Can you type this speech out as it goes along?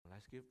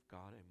give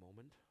God a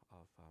moment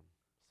of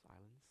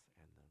silence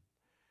and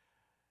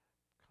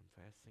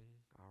confessing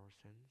our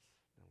sins.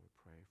 Then we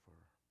pray for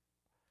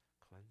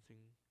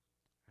cleansing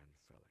and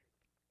filling.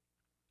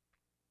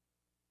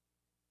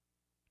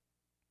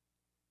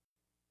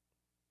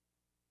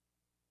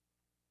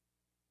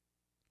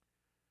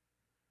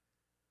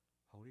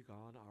 Holy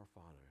God, our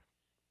Father,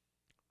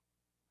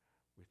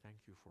 we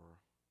thank you for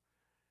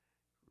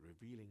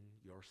revealing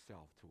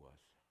yourself to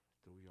us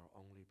through your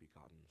only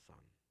begotten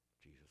Son,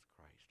 Jesus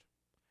Christ.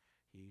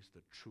 He is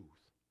the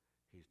truth,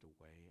 he is the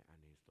way, and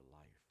he is the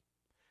life.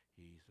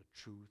 He is the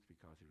truth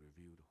because he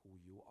revealed who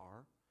you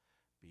are,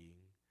 being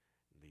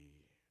the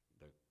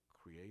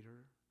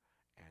Creator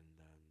and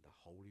the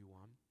Holy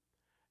One.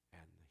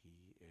 And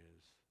he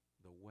is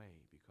the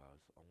way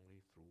because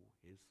only through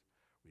his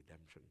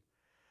redemption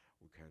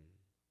we can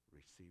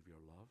receive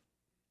your love,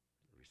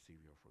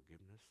 receive your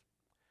forgiveness,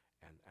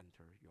 and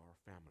enter your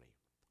family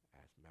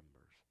as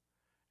members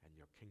and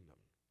your kingdom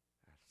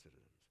as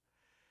citizens.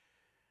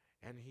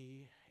 And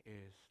he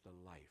is the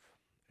life.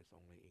 It's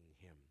only in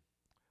him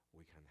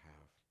we can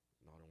have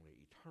not only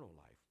eternal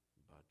life,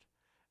 but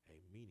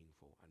a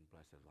meaningful and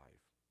blessed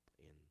life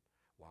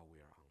while we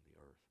are on the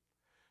earth.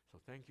 So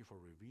thank you for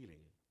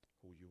revealing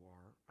who you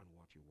are and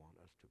what you want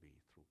us to be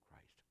through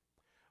Christ.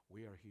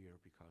 We are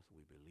here because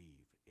we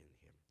believe in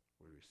him.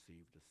 We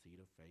received the seed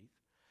of faith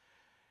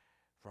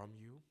from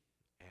you,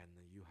 and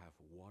you have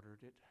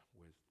watered it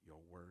with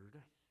your word,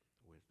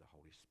 with the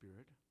Holy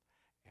Spirit,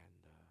 and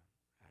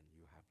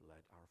you have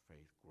let our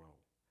faith grow.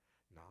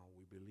 Now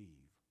we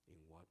believe in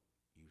what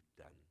you've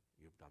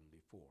done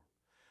before.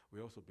 We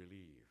also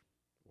believe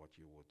what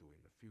you will do in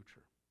the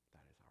future.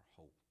 That is our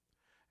hope.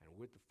 And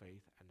with the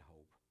faith and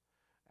hope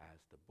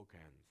as the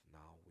bookends,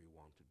 now we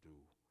want to do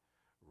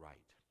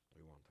right.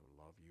 We want to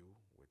love you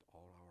with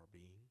all our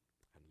being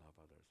and love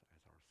others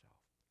as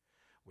ourselves.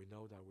 We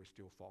know that we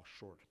still fall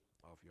short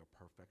of your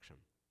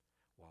perfection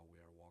while we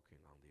are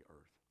walking on the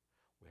earth.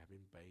 We have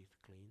been bathed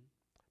clean,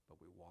 but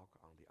we walk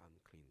on the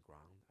unclean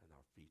ground and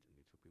our feet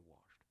need to be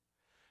washed.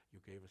 You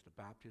gave us the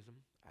baptism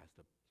as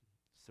the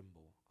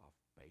symbol of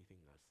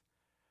bathing us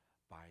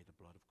by the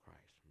blood of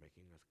Christ,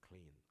 making us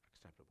clean,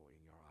 acceptable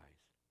in your eyes.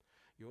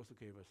 You also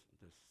gave us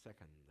the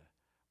second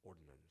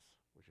ordinance,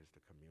 which is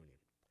the communion.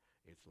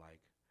 It's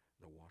like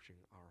the washing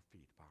our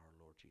feet by our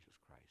Lord Jesus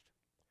Christ.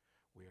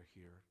 We are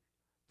here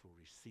to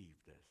receive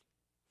this.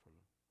 For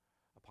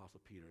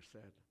Apostle Peter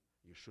said,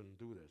 you shouldn't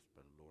do this,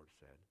 but the Lord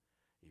said,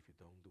 if you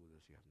don't do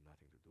this, you have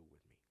nothing to do with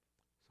me.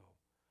 So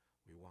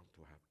we want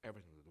to have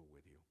everything to do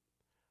with you,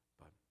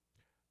 but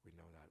we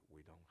know that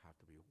we don't have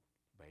to be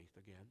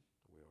bathed again.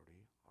 We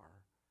already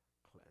are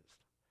cleansed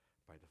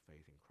by the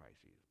faith in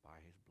Christ Jesus, by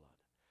his blood.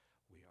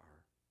 We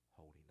are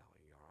holy now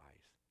in your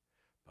eyes.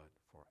 But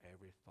for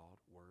every thought,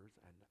 words,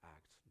 and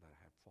acts that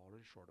have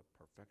fallen short of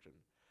perfection,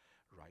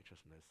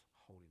 righteousness,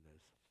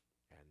 holiness,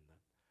 and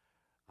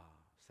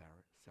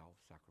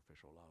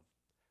self-sacrificial love,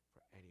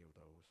 for any of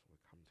those, we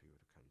come to you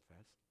to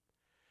confess.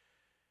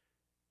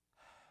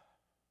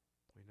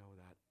 We know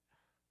that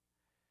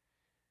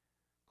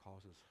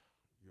causes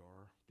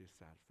your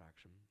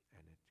dissatisfaction,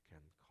 and it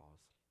can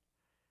cause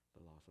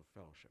the loss of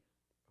fellowship.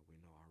 But we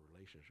know our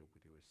relationship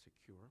with you is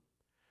secure.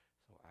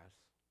 So as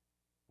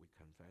we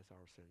confess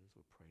our sins,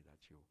 we pray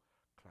that you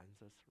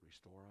cleanse us,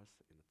 restore us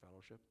in the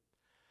fellowship,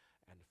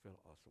 and fill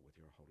us with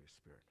your Holy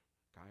Spirit.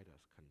 Guide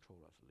us,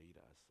 control us, lead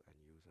us, and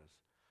use us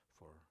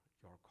for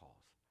your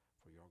cause,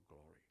 for your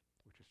glory,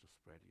 which is to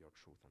spread your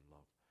truth and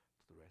love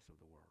to the rest of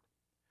the world.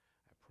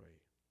 I pray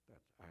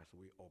that as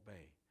we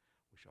obey,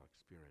 we shall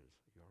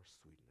experience your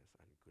sweetness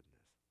and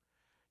goodness.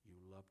 You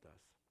loved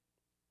us,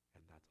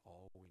 and that's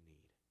all we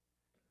need.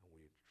 And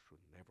we should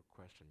never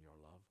question your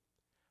love,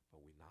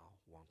 but we now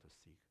want to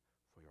seek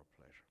for your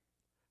pleasure.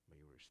 May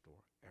you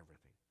restore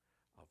everything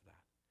of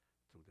that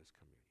through this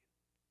communion.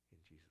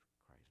 In Jesus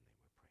Christ's name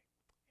we pray.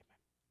 Amen.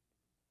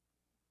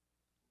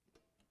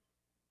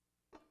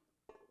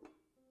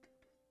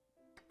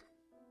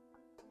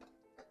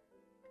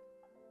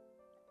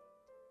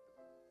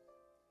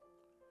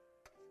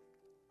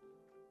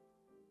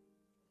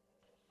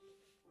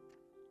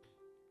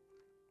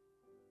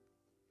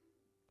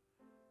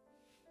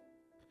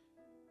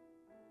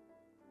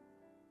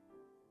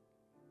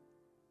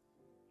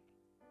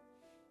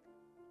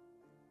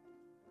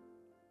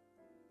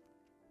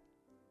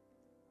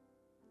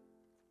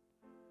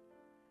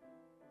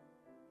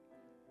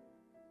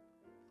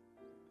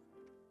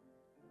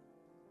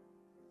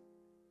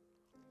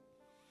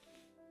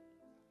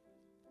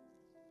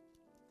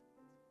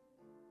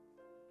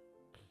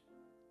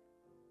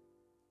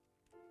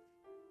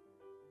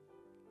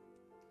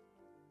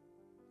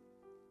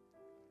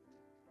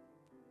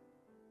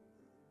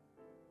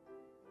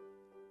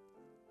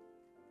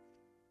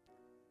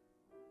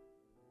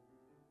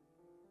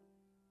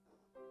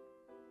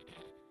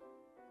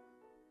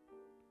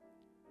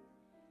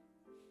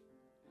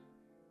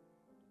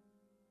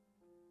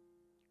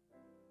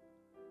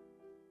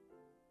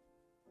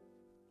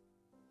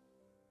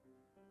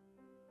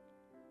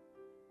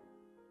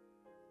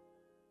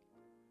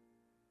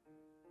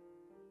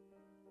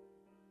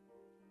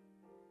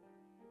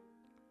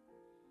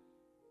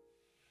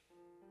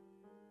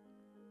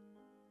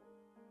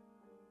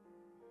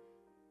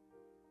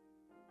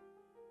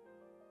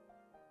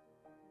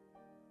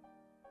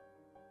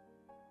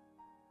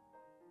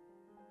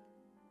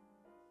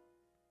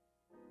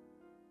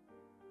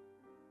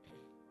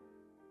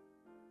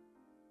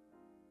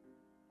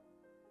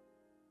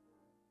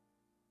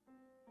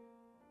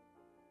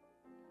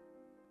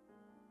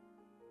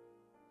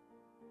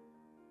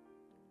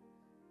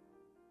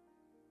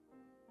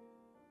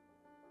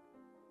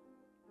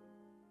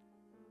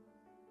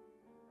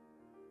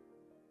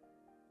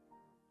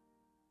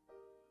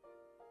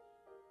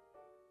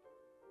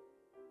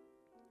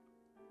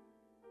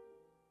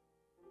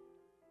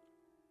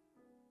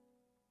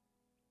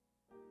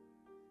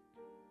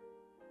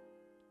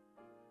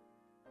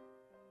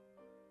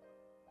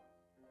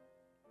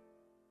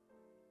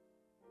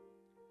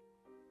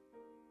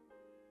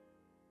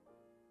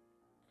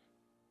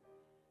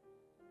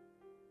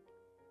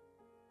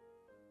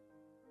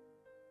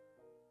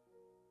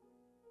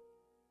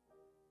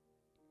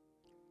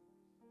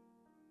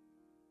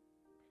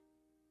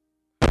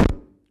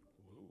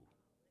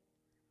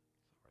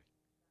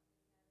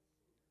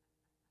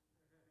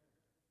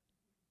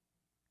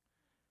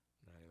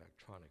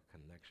 electronic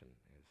connection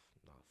is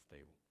not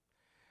stable.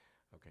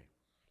 Okay,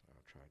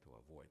 I'll try to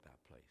avoid that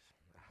place.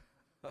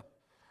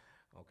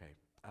 Okay,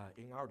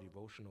 in our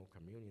devotional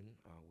communion,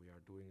 we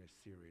are doing a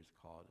series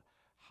called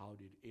How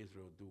Did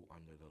Israel Do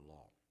Under the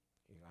Law?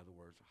 In other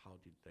words, how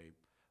did they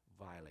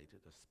violate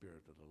the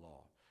spirit of the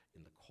law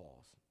in the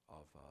course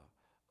of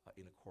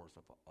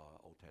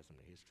Old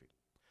Testament history?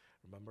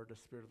 Remember the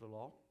spirit of the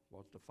law?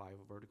 What's the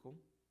 5 vertical?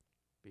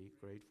 Be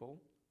grateful,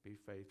 be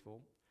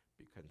faithful,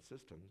 be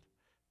consistent,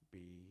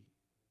 be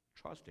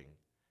trusting,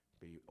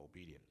 be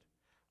obedient.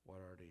 What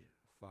are the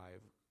 5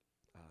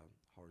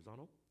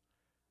 horizontal?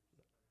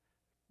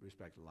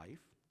 Respect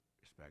life,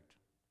 respect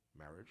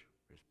marriage,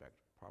 respect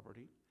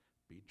property,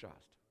 be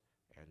just,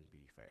 and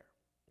be fair.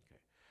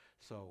 Okay,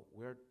 so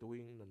we're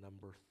doing the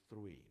number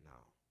 3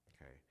 now.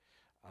 Okay,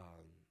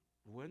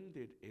 when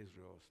did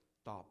Israel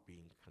stop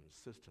being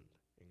consistent?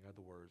 In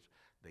other words,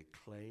 they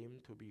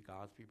claim to be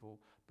God's people,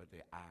 but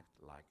they act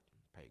like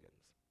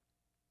pagans.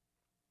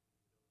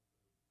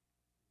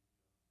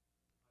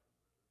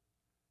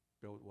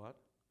 Build what?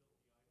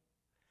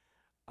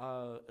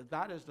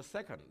 That is the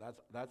second.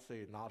 That's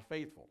a not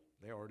faithful.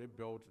 They already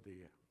built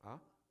the.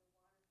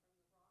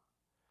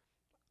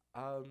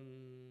 Um,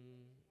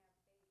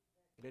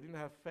 they didn't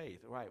have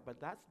faith, right?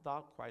 But that's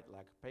not quite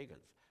like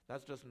pagans.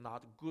 That's just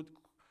not good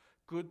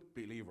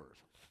believers.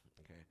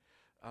 Okay,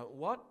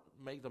 what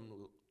made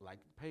them like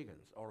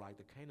pagans or like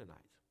the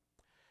Canaanites?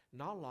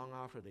 Not long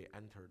after they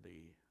entered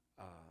the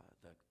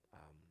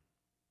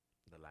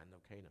land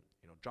of Canaan,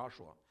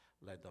 Joshua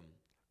led them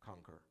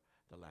conquer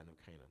the land of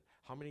Canaan.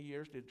 How many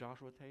years did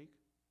Joshua take?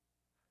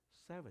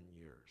 7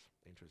 years.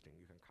 Interesting.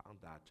 You can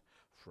count that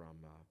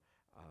from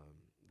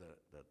the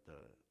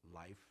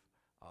life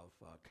of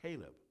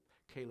Caleb.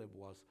 Caleb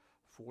was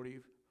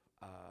 40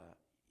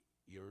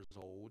 years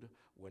old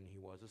when he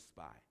was a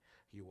spy.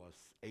 He was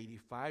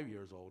 85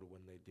 years old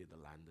when they did the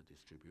land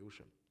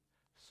distribution.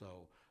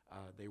 So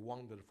they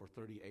wandered for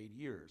 38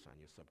 years, and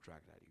you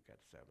subtract that, you get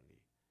 70.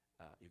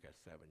 You get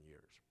 7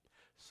 years.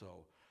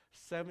 So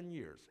 7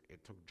 years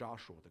it took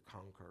Joshua to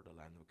conquer the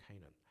land of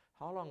Canaan.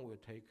 How long will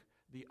it take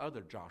the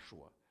other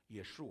Joshua,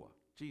 Yeshua,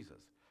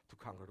 Jesus, to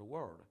conquer the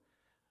world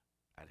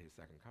at his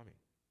second coming?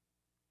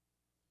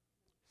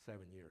 7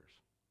 years.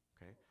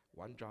 Okay,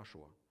 one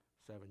Joshua,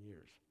 7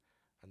 years.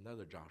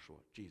 Another Joshua,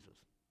 Jesus,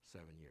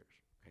 7 years.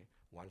 Okay,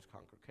 one's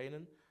conquered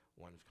Canaan,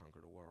 one's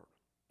conquered the world.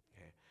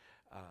 Okay,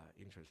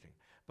 interesting.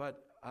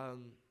 But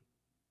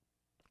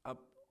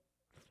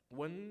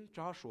when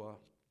Joshua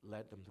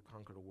led them to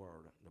conquer the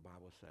world, the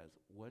Bible says,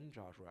 when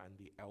Joshua and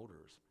the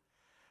elders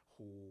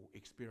who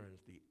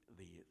experienced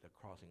the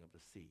crossing of the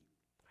sea,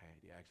 okay,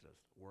 the Exodus,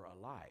 were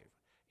alive,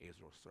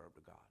 Israel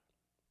served God.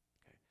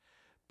 Okay,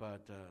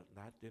 but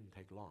that didn't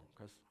take long,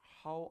 because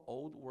how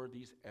old were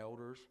these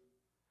elders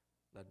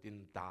that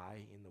didn't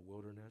die in the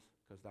wilderness?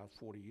 Because that's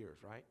 40 years,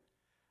 right?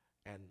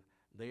 And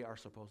they are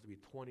supposed to be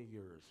 20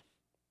 years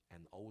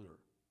and older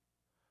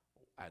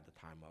at the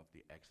time of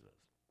the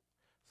Exodus.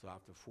 So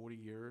after 40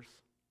 years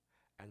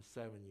and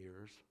 7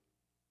 years,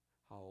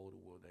 how old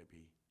will they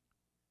be?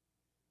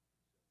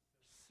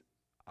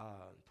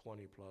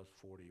 20 plus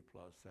 40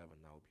 plus 7,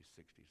 that would be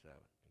 67.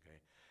 Okay,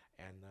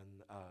 and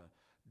then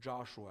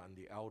Joshua and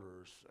the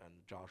elders and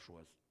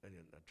Josephus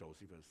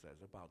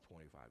says about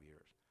 25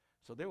 years.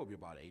 So they will be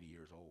about 80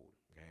 years old.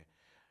 Okay,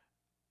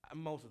 and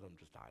most of them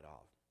just died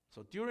off.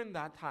 So during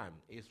that time,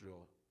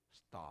 Israel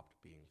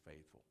stopped being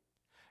faithful.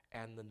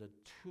 And then the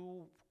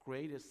 2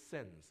 greatest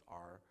sins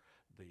are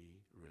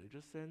the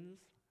religious sins,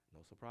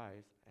 no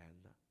surprise,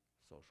 and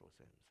social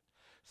sins.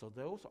 So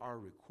those are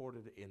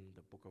recorded in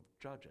the book of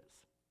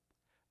Judges.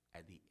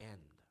 At the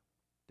end,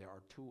 there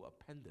are 2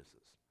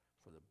 appendices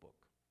for the book.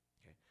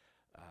 Okay,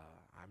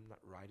 I'm not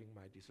writing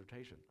my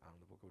dissertation on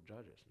the book of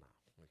Judges now.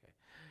 Okay,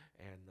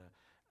 and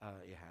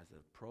it has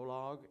a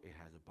prologue, it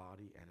has a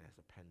body, and it has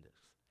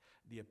appendix.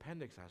 The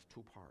appendix has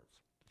 2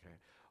 parts. Okay,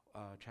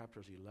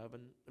 chapters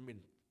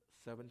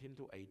 17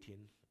 to 18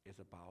 is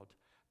about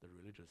the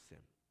religious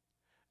sin,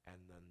 and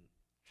then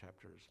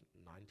chapters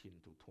 19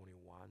 to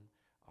 21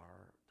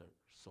 are the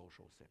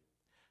social sin.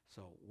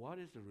 So what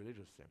is the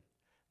religious sin?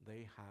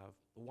 They have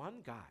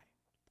one guy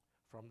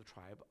from the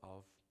tribe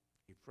of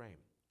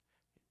Ephraim.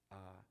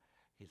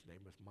 His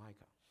name is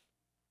Micah,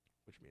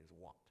 which means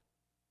want.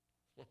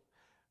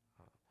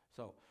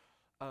 So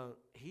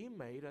he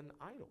made an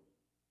idol.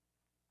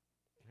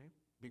 Okay?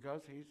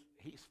 Because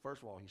he's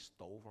first of all, he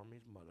stole from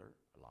his mother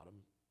a lot of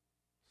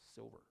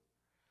silver.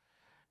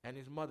 And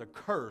his mother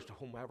cursed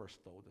whomever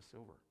stole the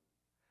silver.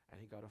 And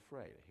he got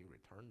afraid. He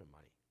returned the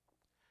money.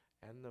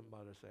 And the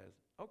mother says,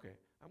 okay,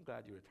 I'm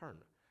glad you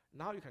returned.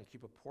 Now you can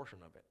keep a portion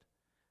of it.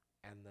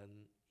 And then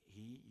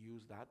he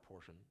used that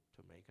portion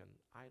to make an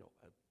idol,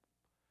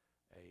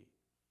 a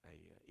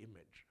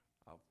image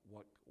of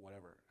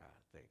whatever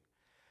thing.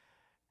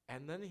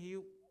 And then he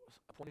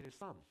appointed his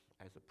son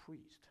as a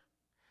priest.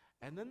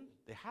 And then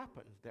it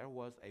happens there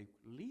was a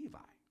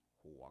Levi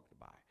who walked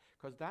by,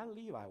 because that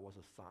Levi was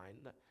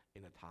assigned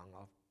in the town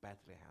of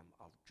Bethlehem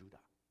of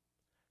Judah.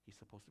 He's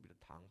supposed to be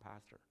the town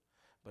pastor.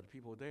 But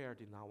people there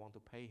did not want to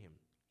pay him.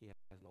 He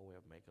has no way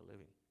of making a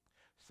living.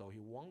 So he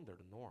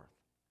wandered north.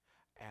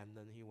 And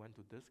then he went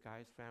to this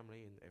guy's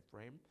family in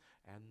Ephraim.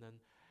 And then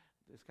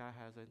this guy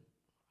has a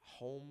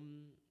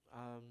home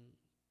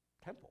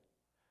temple.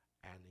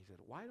 And he said,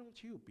 why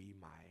don't you be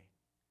my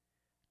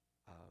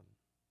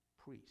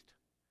priest?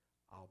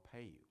 I'll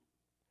pay you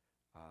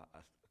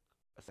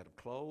a set of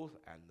clothes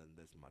and then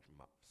this much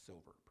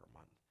silver per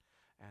month.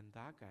 And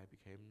that guy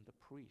became the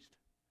priest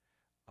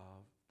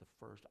of the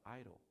first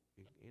idol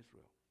in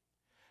Israel.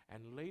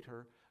 And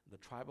later, the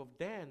tribe of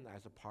Dan,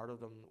 as a part of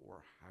them,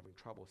 were having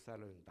trouble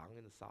settling down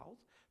in the south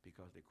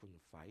because they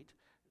couldn't fight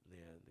the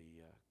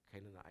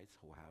Canaanites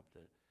who have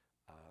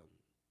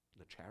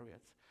the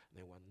chariots.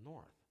 They went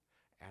north.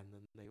 And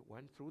then they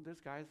went through this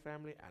guy's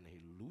family, and he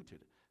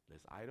looted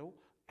this idol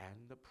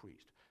and the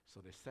priest. So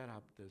they set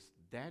up this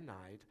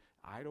Danite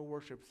idol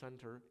worship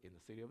center in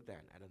the city of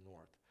Dan at the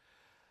north.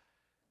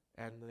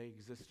 And they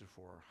existed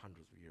for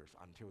hundreds of years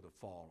until the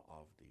fall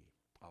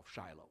of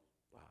Shiloh.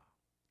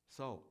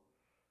 So,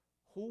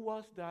 who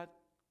was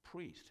that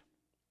priest?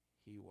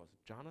 He was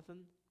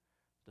Jonathan,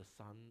 the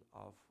son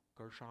of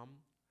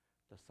Gershom,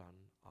 the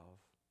son of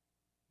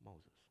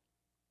Moses.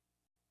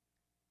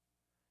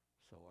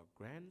 So a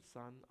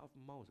grandson of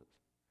Moses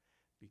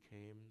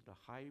became the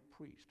high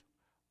priest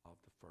of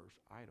the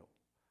first idol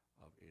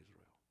of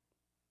Israel.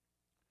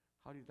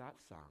 How did that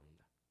sound?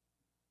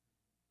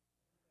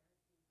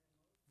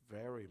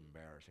 Very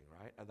embarrassing,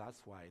 right? And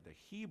that's why the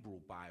Hebrew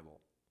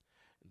Bible,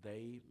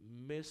 they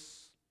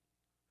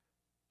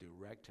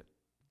misdirected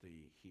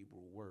the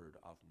Hebrew word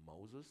of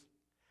Moses.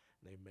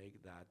 They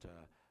make that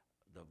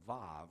the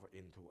vav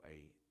into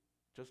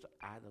just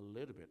add a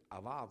little bit. A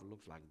vav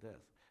looks like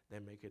this. They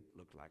make it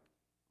look like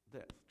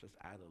this. Just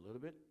add a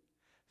little bit.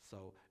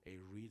 So it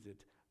reads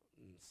it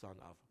son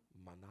of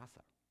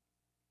Manasseh.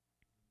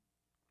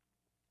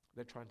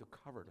 They're trying to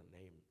cover the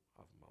name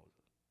of Moses.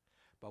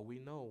 But we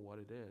know what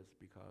it is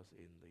because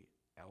in the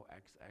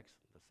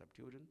LXX, the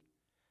Septuagint,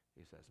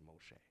 it says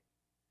Moshe.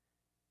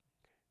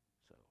 Okay.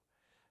 So,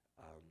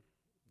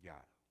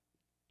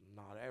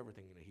 not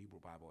everything in the Hebrew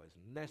Bible is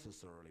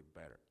necessarily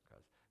better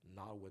because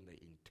not when they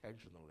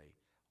intentionally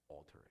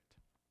alter it.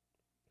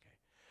 Okay.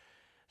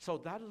 So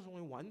that is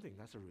only one thing.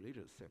 That's a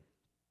religious sin.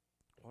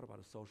 What about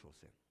a social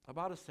sin?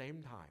 About the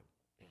same time,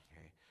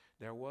 okay,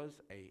 there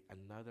was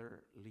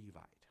another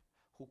Levite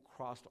who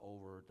crossed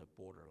over the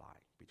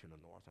borderline between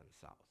the north and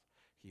south.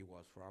 He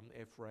was from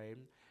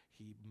Ephraim.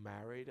 He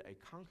married a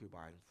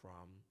concubine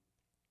from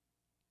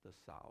the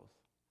south,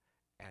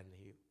 and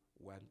he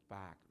went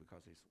back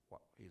because this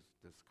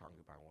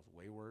concubine was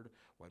wayward,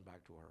 went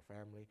back to her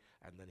family,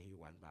 and then he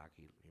went back.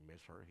 He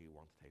missed her. He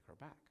wanted to take her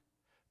back.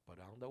 But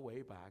on the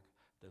way back,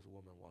 this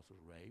woman was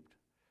raped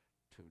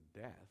to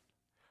death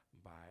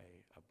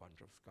by a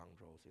bunch of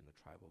scoundrels in the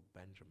tribe of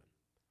Benjamin.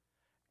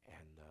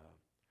 And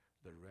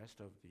the rest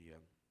of the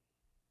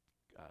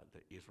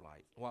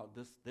Israelites,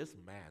 this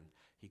man,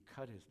 he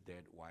cut his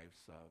dead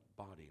wife's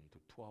body into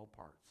 12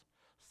 parts,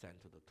 sent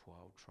to the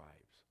 12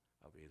 tribes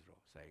of Israel,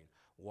 saying,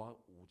 what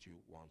would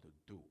you want to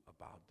do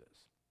about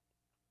this?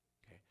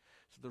 Okay.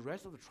 So the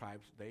rest of the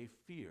tribes, they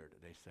feared.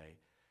 They say,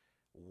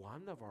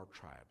 one of our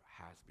tribe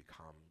has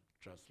become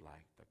just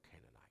like the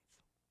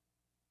Canaanites.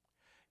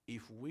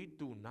 If we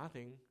do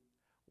nothing,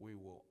 we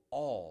will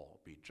all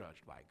be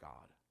judged by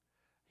God.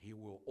 He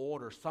will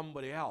order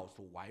somebody else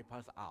to wipe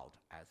us out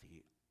as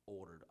he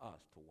ordered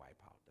us to wipe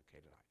out the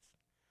Canaanites.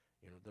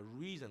 The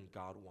reason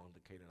God wanted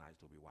the Canaanites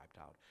to be wiped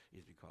out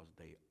is because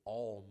they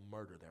all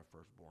murdered their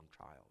firstborn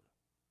child.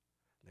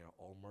 They are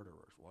all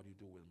murderers. What do you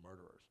do with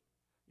murderers?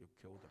 You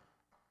kill them,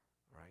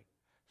 right?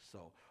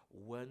 So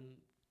when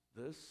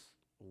this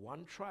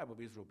one tribe of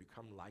Israel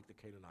become like the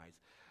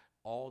Canaanites,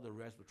 all the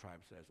rest of the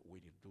tribe says, we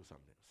need to do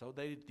something. So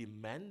they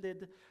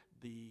demanded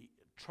the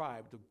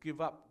tribe to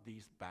give up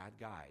these bad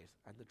guys.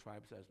 And the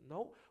tribe says,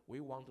 no, we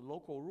want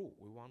local rule.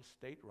 We want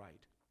state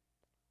right.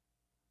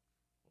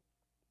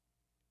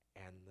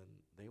 And then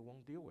they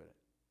won't deal with it.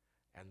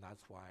 And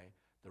that's why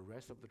the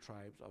rest of the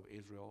tribes of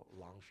Israel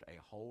launched a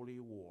holy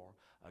war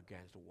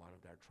against one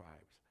of their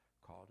tribes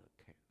called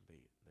the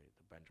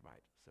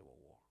Benjamite Civil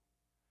War.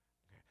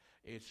 Okay.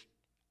 It's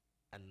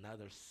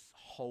another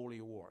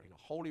holy war.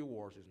 Holy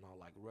wars is not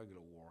like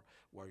regular war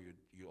where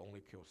you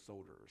only kill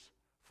soldiers,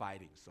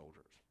 fighting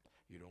soldiers.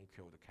 You don't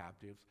kill the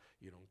captives.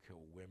 You don't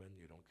kill women.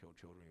 You don't kill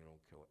children. You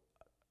don't kill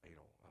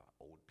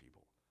old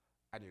people.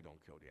 And you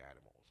don't kill the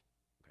animals.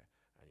 Okay,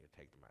 and you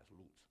take them as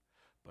loots.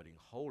 But in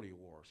holy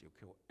wars, you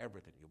kill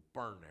everything. You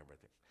burn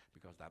everything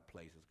because that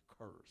place is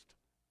cursed.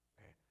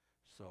 Okay?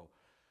 So,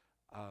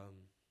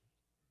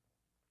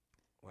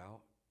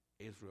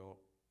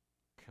 Israel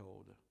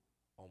killed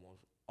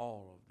almost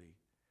all of the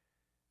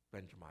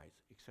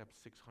Benjamites except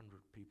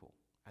 600 people.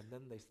 And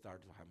then they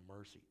started to have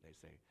mercy. They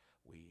say,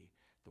 we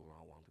do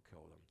not want to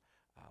kill them.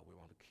 We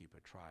want to keep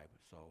a tribe.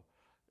 So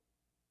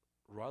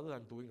rather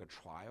than doing a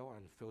trial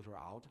and filter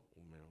out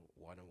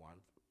one and one,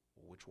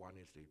 which one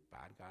is the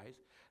bad guys,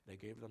 they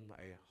gave them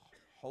a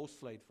whole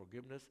slate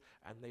forgiveness,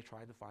 and they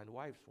tried to find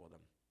wives for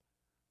them.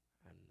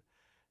 And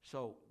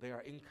So they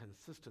are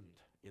inconsistent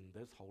in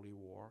this holy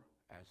war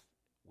as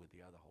with the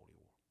other holy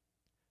war.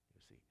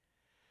 You see,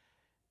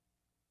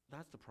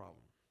 that's the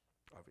problem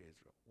of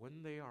Israel.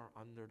 When they are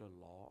under the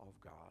law of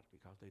God,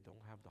 because they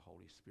don't have the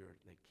Holy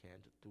Spirit, they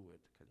can't do it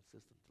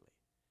consistently.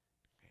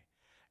 Okay,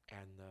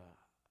 and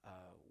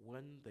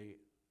when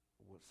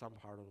some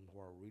part of them who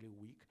are really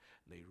weak,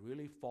 they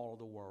really follow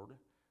the word.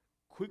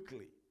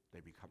 Quickly, they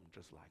become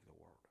just like the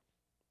world.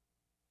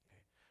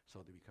 Okay,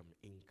 so they become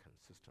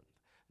inconsistent.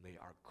 They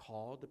are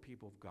called the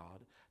people of God.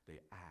 They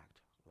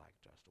act like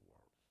just the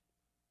world,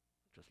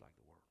 just like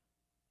the world.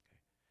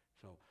 Okay,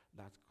 so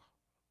that's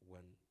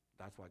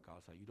why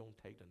God said, "You don't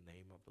take the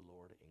name of the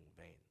Lord in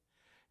vain."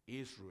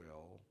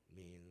 Israel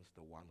means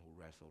the one who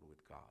wrestled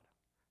with God,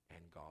 and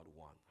God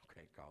won.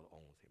 Okay, God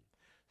owns him.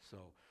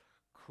 So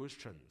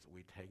Christians,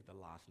 we take the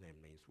last name,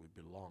 means we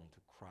belong to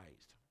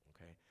Christ.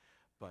 Okay,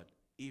 but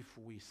if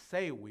we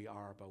say we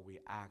are, but we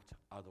act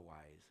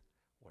otherwise,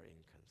 we're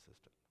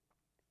inconsistent.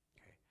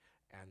 Okay,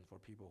 and for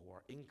people who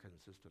are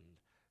inconsistent,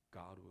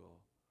 God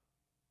will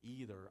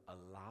either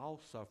allow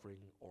suffering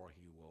or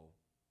he will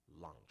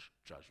launch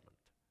judgment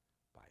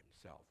by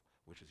himself,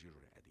 which is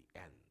usually at the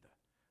end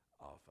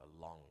of a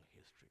long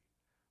history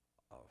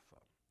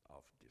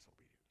of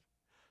disobedience.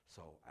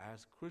 So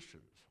as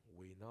Christians,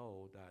 we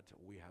know that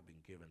we have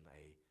been given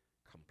a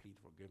complete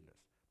forgiveness,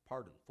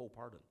 pardon, full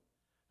pardon.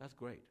 That's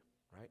great,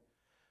 right?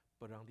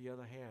 But on the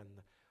other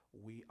hand,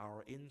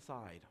 our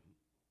inside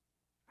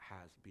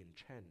has been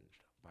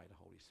changed by the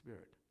Holy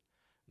Spirit.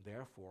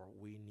 Therefore,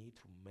 we need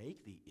to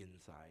make the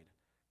inside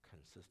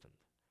consistent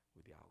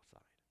with the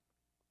outside.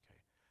 Okay?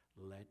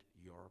 Let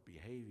your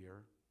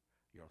behavior,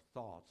 your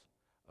thoughts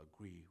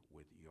agree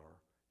with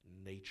your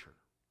nature,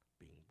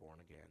 being born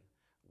again,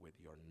 with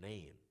your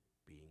name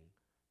being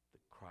the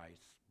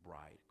Christ's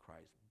bride,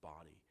 Christ's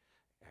body,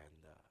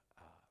 and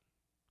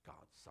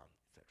God's Son,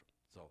 etc.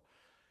 So,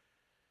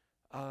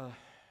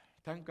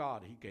 thank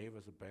God he gave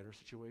us a better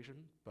situation,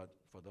 but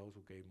for those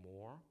who gave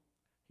more,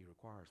 he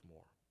requires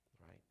more,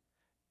 right?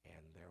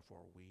 And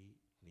therefore, we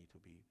need to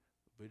be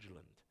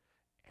vigilant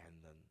and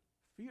then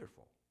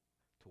fearful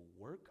to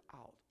work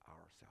out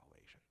our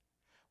salvation.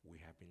 We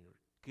have been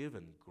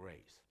given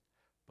grace,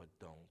 but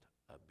don't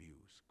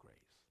abuse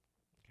grace.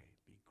 Okay,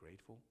 be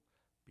grateful,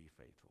 be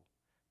faithful,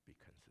 be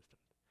consistent.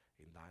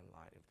 In that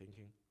line of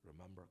thinking,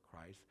 remember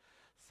Christ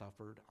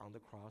suffered on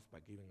the cross by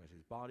giving us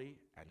his body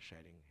and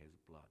shedding his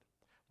blood.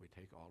 We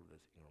take all of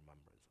this in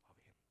remembrance of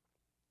him.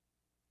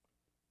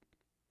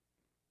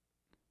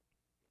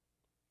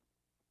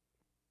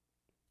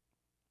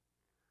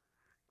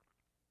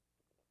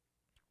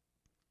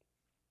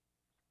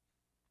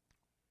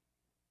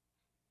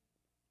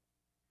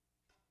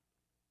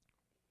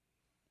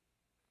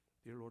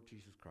 Dear Lord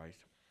Jesus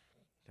Christ,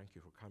 thank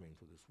you for coming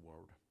to this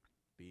world,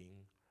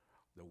 being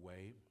the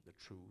way, the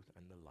truth,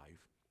 and the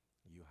life.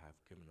 You have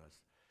given us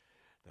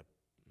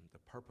the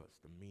purpose,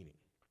 the meaning,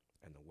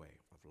 and the way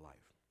of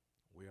life.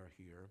 We are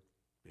here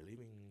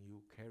believing in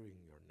you,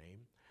 carrying your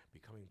name,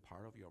 becoming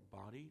part of your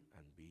body,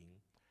 and being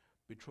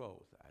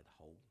betrothed at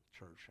Hope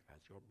Church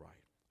as your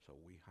bride. So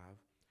we have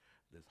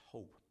this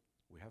hope.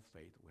 We have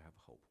faith. We have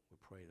hope. We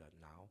pray that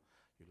now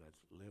you let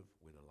us live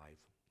with a life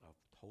of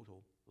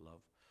total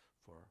love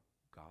for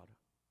God,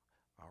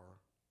 our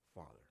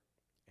Father,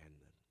 and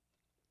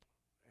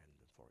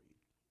for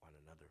one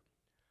another,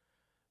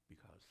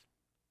 because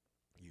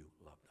you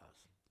loved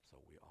us. So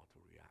we ought to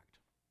react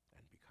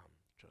and become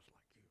just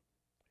like you.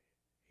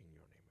 In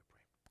your name we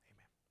pray.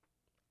 Amen.